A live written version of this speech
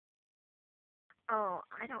Oh,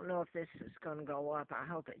 I don't know if this is going to go up. I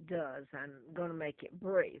hope it does. I'm going to make it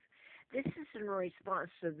brief. This is in response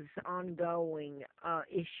to this ongoing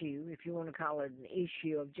issue, if you want to call it an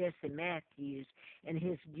issue, of Jesse Matthews and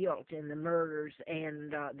his guilt in the murders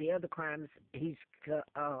and the other crimes he's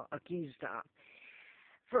accused of.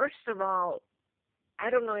 First of all, I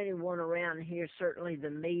don't know anyone around here, certainly the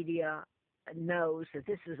media knows that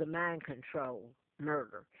this is a mind control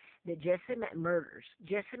murder. That Jesse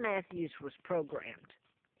Matthews was programmed.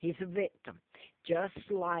 He's a victim,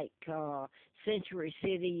 just like Century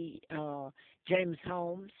City James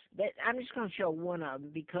Holmes. That I'm just going to show one of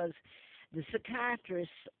them because the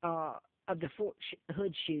psychiatrist of the Fort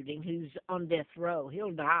Hood shooting, who's on death row,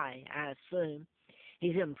 he'll die, I assume.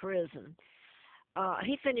 He's in prison.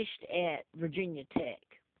 He finished at Virginia Tech,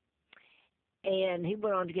 and he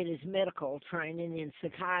went on to get his medical training in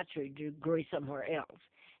psychiatry degree somewhere else.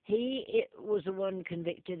 Was the one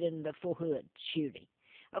convicted in the Fort Hood shooting.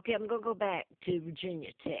 Okay, I'm going to go back to Virginia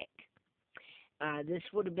Tech. This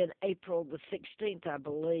would have been April the 16th, I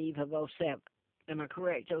believe, of '07. Am I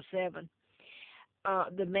correct? '07?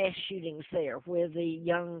 The mass shootings there, where the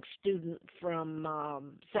young student from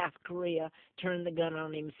South Korea turned the gun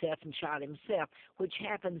on himself and shot himself, which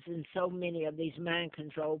happens in so many of these mind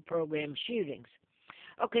control program shootings.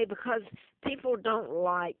 Okay, because people don't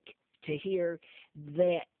like to hear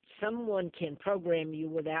that someone can program you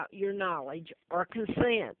without your knowledge or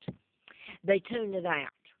consent. They tune it out.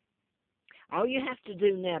 All you have to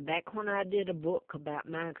do now, back when I did a book about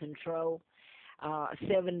mind control,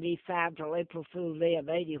 75 till April Fool's Day of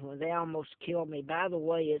 80, when they almost killed me. By the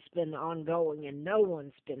way, it's been ongoing and no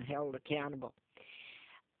one's been held accountable.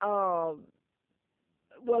 Well,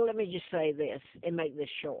 let me just say this and make this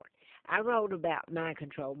short. I wrote about mind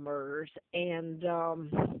control murders and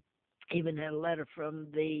even had a letter from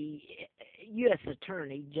the U.S.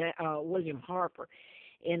 Attorney, William Harper,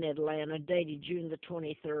 in Atlanta, dated June the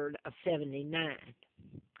 23rd of '79.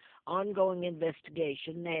 Ongoing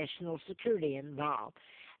investigation, national security involved.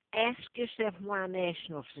 Ask yourself why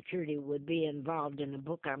national security would be involved in the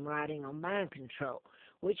book I'm writing on mind control,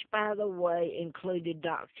 which, by the way, included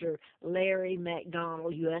Dr. Larry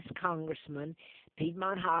McDonald, U.S. Congressman,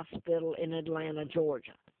 Piedmont Hospital in Atlanta,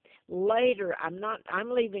 Georgia. Later,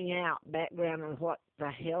 I'm leaving out background on what the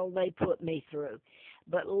hell they put me through.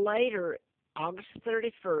 But later, August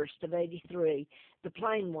 31st of '83, the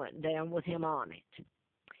plane went down with him on it.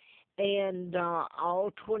 And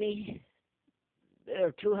all 20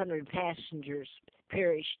 or 200 passengers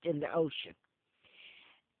perished in the ocean.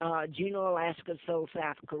 Juneau, Alaska, Seoul,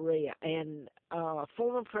 South Korea. And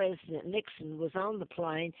former President Nixon was on the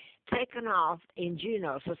plane, taken off in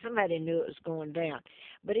Juneau, so somebody knew it was going down.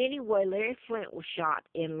 But anyway, Larry Flint was shot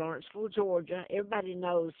in Lawrenceville, Georgia. Everybody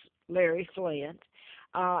knows Larry Flint,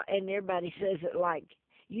 and everybody says it like,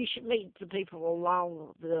 you should meet the people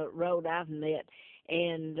along the road I've met,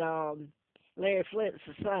 and Larry Flint's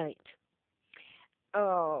a saint.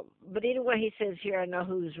 But anyway, he says here, I know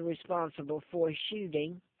who's responsible for his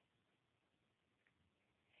shooting.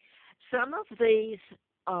 Some of these,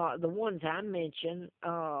 the ones I mentioned,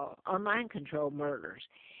 are mind control murders,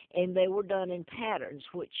 and they were done in patterns,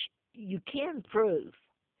 which you can prove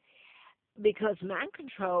because mind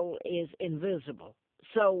control is invisible.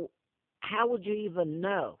 So how would you even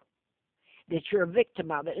know that you're a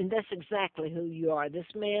victim of it? And that's exactly who you are.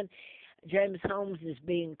 This man, James Holmes, is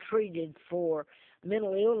being treated for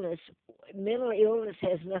mental illness. Mental illness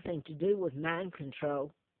has nothing to do with mind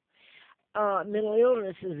control. Mental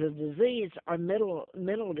illness is a disease or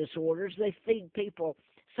mental disorders. They feed people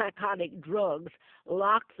psychotic drugs,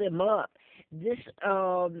 lock them up. This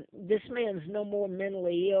man's no more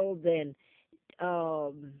mentally ill than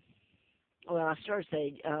well, I started to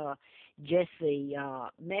say Jesse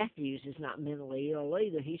Matthews is not mentally ill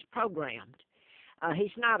either. He's programmed.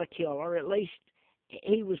 He's not a killer, at least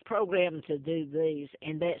he was programmed to do these,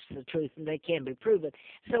 and that's the truth, and they can be proven.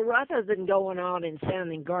 So rather than going on and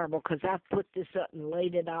sounding garbled, because I've put this up and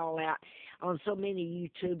laid it all out on so many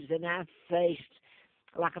YouTubes, and I've faced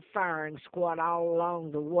like a firing squad all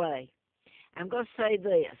along the way, I'm going to say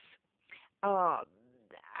this.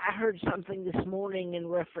 I heard something this morning in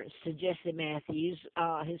reference to Jesse Matthews.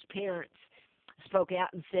 His parents spoke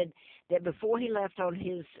out and said that before he left on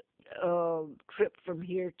his trip from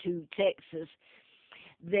here to Texas,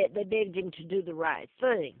 that they begged him to do the right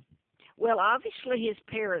thing. Well, obviously his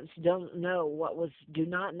parents do not know what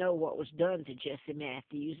was done to Jesse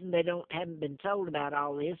Matthews, and they haven't been told about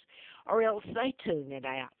all this, or else they tune it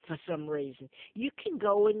out for some reason. You can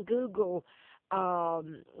go and Google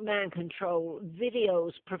mind control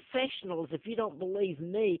videos, professionals, if you don't believe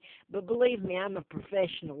me, but believe me, I'm a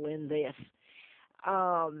professional in this.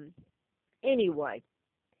 Um, anyway,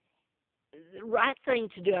 the right thing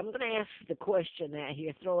to do, I'm going to ask the question out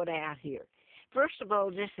here, throw it out here. First of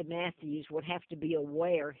all, Jesse Matthews would have to be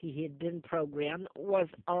aware he had been programmed or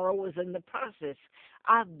was in the process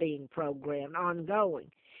of being programmed ongoing.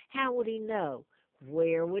 How would he know?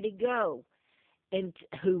 Where would he go? And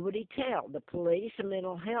who would he tell? The police and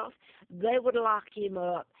mental health? They would lock him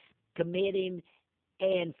up, commit him,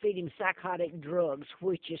 and feed him psychotic drugs,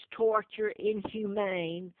 which is torture,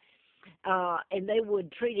 inhumane, and they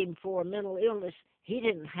would treat him for a mental illness he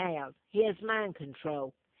didn't have. He has mind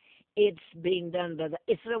control. It's being done by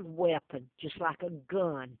it's a weapon, just like a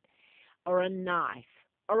gun or a knife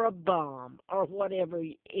or a bomb or whatever.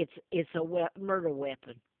 It's a murder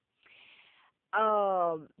weapon.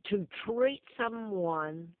 To treat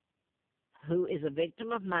someone who is a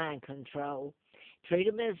victim of mind control, treat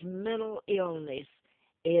them as mental illness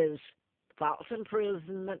is false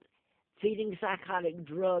imprisonment, feeding psychotic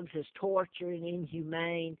drugs is torture and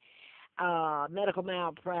inhumane, medical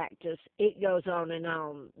malpractice. It goes on and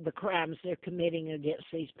on, the crimes they're committing against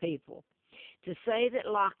these people. To say that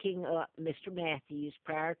locking up Mr. Matthews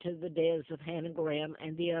prior to the deaths of Hannah Graham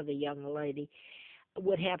and the other young lady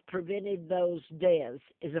would have prevented those deaths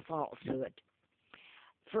is a falsehood.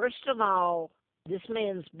 First of all, this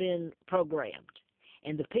man's been programmed.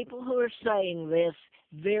 And the people who are saying this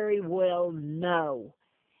very well know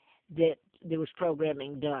that there was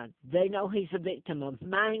programming done. They know he's a victim of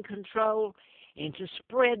mind control, and to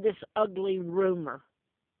spread this ugly rumor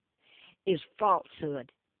is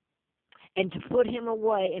falsehood. And to put him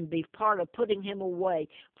away and be part of putting him away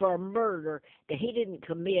for a murder that he didn't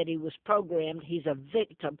commit, he was programmed, he's a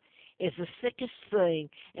victim, is the sickest thing.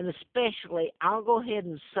 And especially, I'll go ahead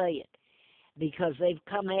and say it, because they've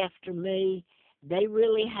come after me. They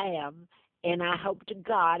really have, and I hope to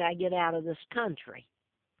God I get out of this country.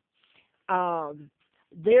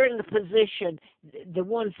 They're in the position, the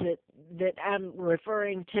ones that I'm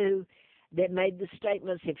referring to that made the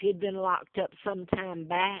statements, if he'd been locked up some time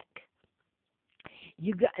back,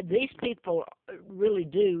 these people really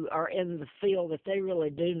are in the field that they really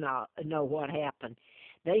do not know what happened.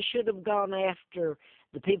 They should have gone after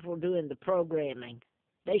the people doing the programming.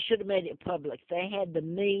 They should have made it public. They had the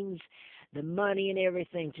means, the money and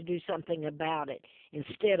everything to do something about it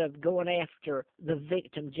instead of going after the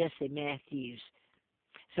victim, Jesse Matthews.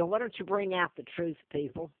 So why don't you bring out the truth,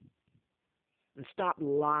 people, and stop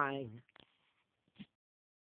lying?